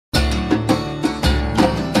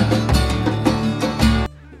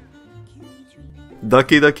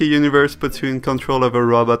Doki Doki Universe puts you in control of a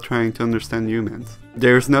robot trying to understand humans.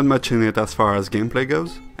 There's not much in it as far as gameplay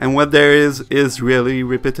goes, and what there is really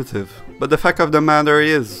repetitive. But the fact of the matter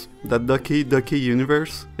is that Doki Doki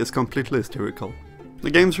Universe is completely hysterical.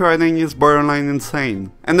 The game's writing is borderline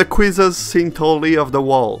insane, and the quizzes seem totally off the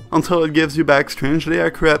wall, until it gives you back strangely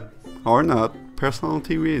accurate, or not,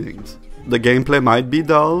 personality readings. The gameplay might be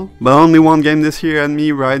dull, but only one game this year had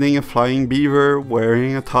me riding a flying beaver,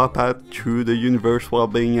 wearing a top hat through the universe while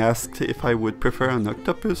being asked if I would prefer an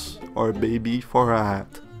octopus or a baby for a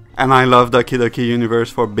hat. And I love Doki Doki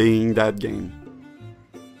Universe for being that game.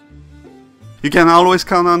 You can always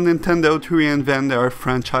count on Nintendo to reinvent their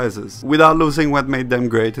franchises, without losing what made them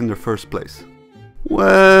great in the first place.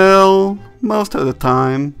 Well, most of the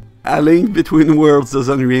time. A Link Between Worlds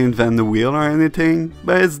doesn't reinvent the wheel or anything,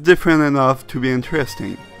 but it's different enough to be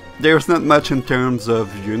interesting. There's not much in terms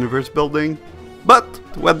of universe building, but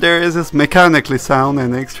what there is mechanically sound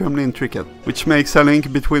and extremely intricate, which makes A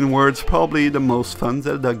Link Between Worlds probably the most fun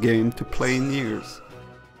Zelda game to play in years.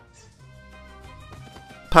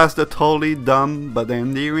 Past the totally dumb but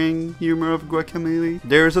endearing humor of Guacamelee,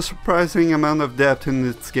 there's a surprising amount of depth in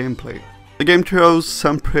its gameplay. The game throws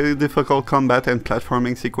some pretty difficult combat and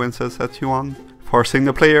platforming sequences at you on, forcing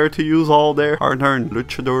the player to use all their hard-earned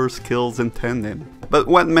luchador skills in tandem. But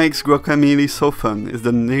what makes Guacamelee so fun is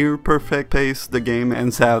the near-perfect pace the game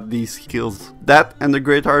hands out these skills. That and the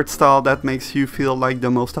great art style that makes you feel like the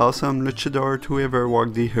most awesome luchador to ever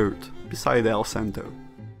walk the earth, beside El Santo.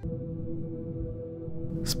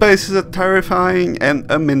 Space is a terrifying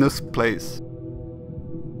and ominous place.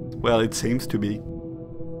 Well, it seems to be.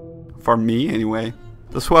 For me, anyway.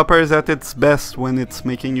 The swapper is at its best when it's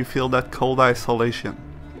making you feel that cold isolation.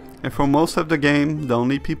 And for most of the game, the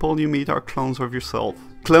only people you meet are clones of yourself.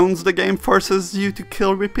 Clones the game forces you to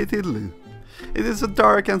kill repeatedly. It is a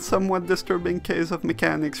dark and somewhat disturbing case of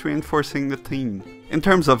mechanics reinforcing the theme. In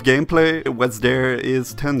terms of gameplay, what's there is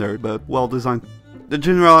standard but well designed. The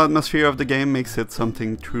general atmosphere of the game makes it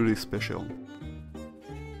something truly special.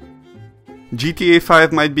 GTA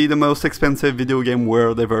 5 might be the most expensive video game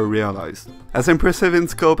world ever realized, as impressive in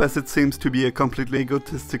scope as it seems to be a completely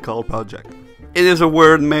egotistical project. It is a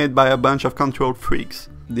world made by a bunch of control freaks.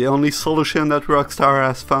 The only solution that Rockstar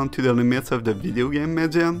has found to the limits of the video game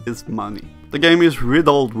medium is money. The game is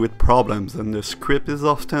riddled with problems and the script is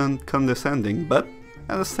often condescending, but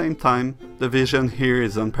at the same time, the vision here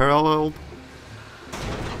is unparalleled.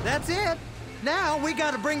 That's it! Now we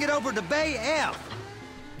gotta bring it over to Bay F!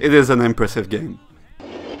 It is an impressive game.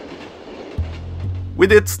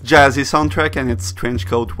 With its jazzy soundtrack and its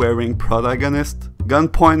trenchcoat wearing protagonist,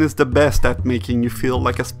 Gunpoint is the best at making you feel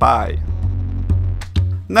like a spy.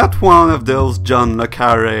 Not one of those John le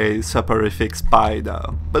Carré soporific spy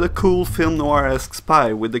though, but a cool film noir-esque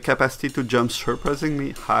spy with the capacity to jump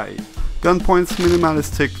surprisingly high. Gunpoint's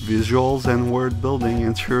minimalistic visuals and world building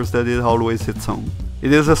ensures that it always hits home.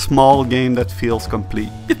 It is a small game that feels complete.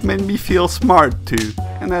 It made me feel smart too,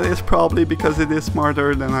 and that is probably because it is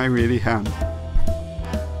smarter than I really am.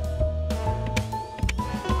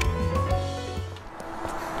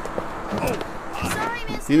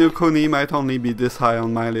 Ni no Kuni might only be this high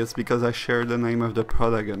on my list because I share the name of the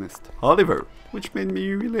protagonist, Oliver, which made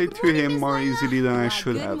me relate to him more easily than I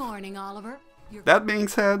should have. That being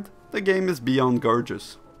said, the game is beyond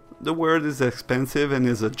gorgeous. The world is expensive and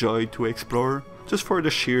is a joy to explore, just for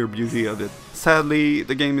the sheer beauty of it. Sadly,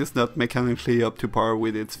 the game is not mechanically up to par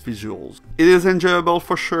with its visuals. It is enjoyable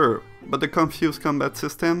for sure, but the confused combat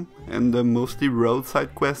system and the mostly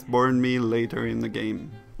roadside quest bored me later in the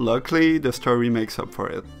game. Luckily, the story makes up for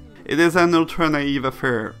it. It is an ultra-naive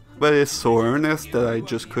affair, but it's so earnest that I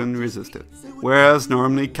just couldn't resist it. Whereas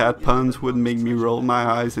normally cat puns would make me roll my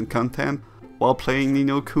eyes in contempt, while playing Ni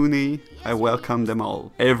no Kuni, I welcome them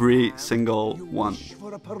all. Every single one.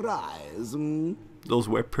 Those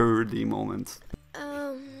were purdy moments.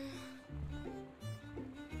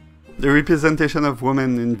 The representation of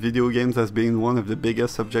women in video games has been one of the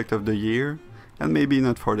biggest subjects of the year, and maybe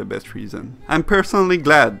not for the best reason. I'm personally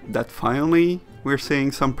glad that finally we're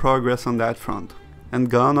seeing some progress on that front,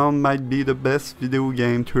 and Gone Home might be the best video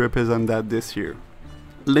game to represent that this year.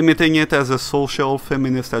 Limiting it as a social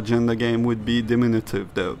feminist agenda game would be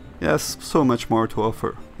diminutive though. It has so much more to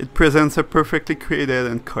offer. It presents a perfectly created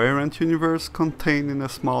and coherent universe contained in a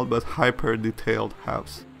small but hyper-detailed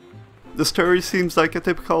house. The story seems like a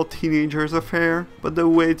typical teenager's affair, but the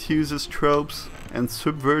way it uses tropes and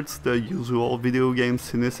subverts the usual video game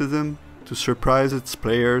cynicism to surprise its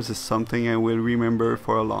players is something I will remember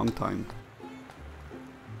for a long time.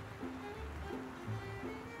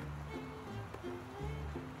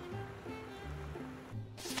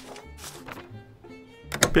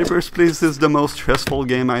 Papers, Please is the most stressful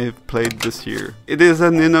game I have played this year. It is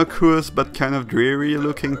an innocuous but kind of dreary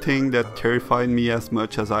looking thing that terrified me as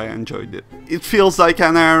much as I enjoyed it. It feels like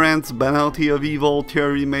an Arendt's Banality of Evil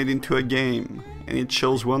theory made into a game, and it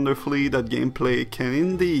shows wonderfully that gameplay can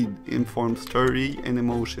indeed inform story and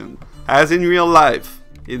emotion. As in real life,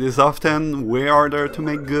 it is often way harder to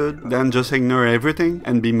make good than just ignore everything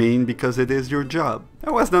and be mean because it is your job.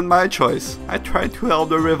 That was not my choice. I tried to help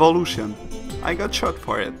the revolution. I got shot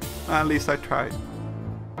for it. At least I tried.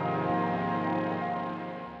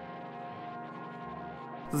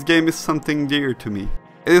 This game is something dear to me.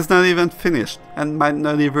 It is not even finished, and might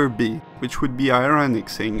not ever be, which would be ironic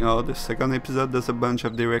seeing how the second episode does a bunch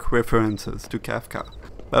of direct references to Kafka.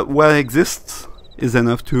 But what exists is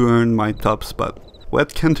enough to earn my top spot.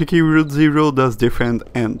 What Kentucky Route Zero does different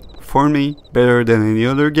and, for me, better than any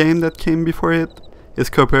other game that came before it,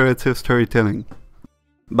 is cooperative storytelling.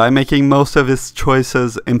 By making most of its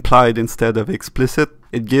choices implied instead of explicit,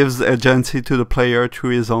 it gives agency to the player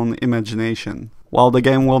through his own imagination. While the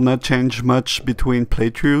game will not change much between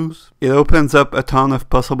playthroughs, it opens up a ton of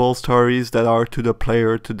possible stories that are to the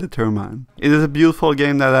player to determine. It is a beautiful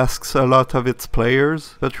game that asks a lot of its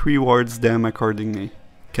players, but rewards them accordingly.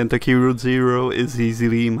 Kentucky Route Zero is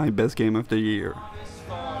easily my best game of the year.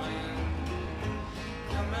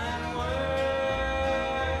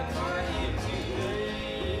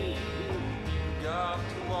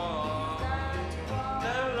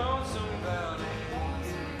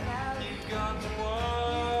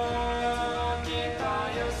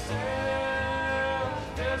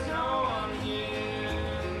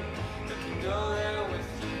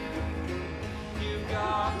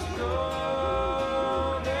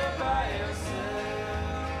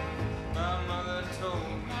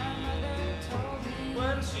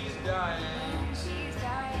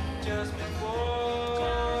 Just before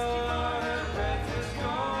her breath was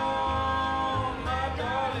gone, my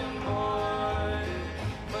darling boy,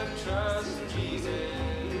 but trust Jesus.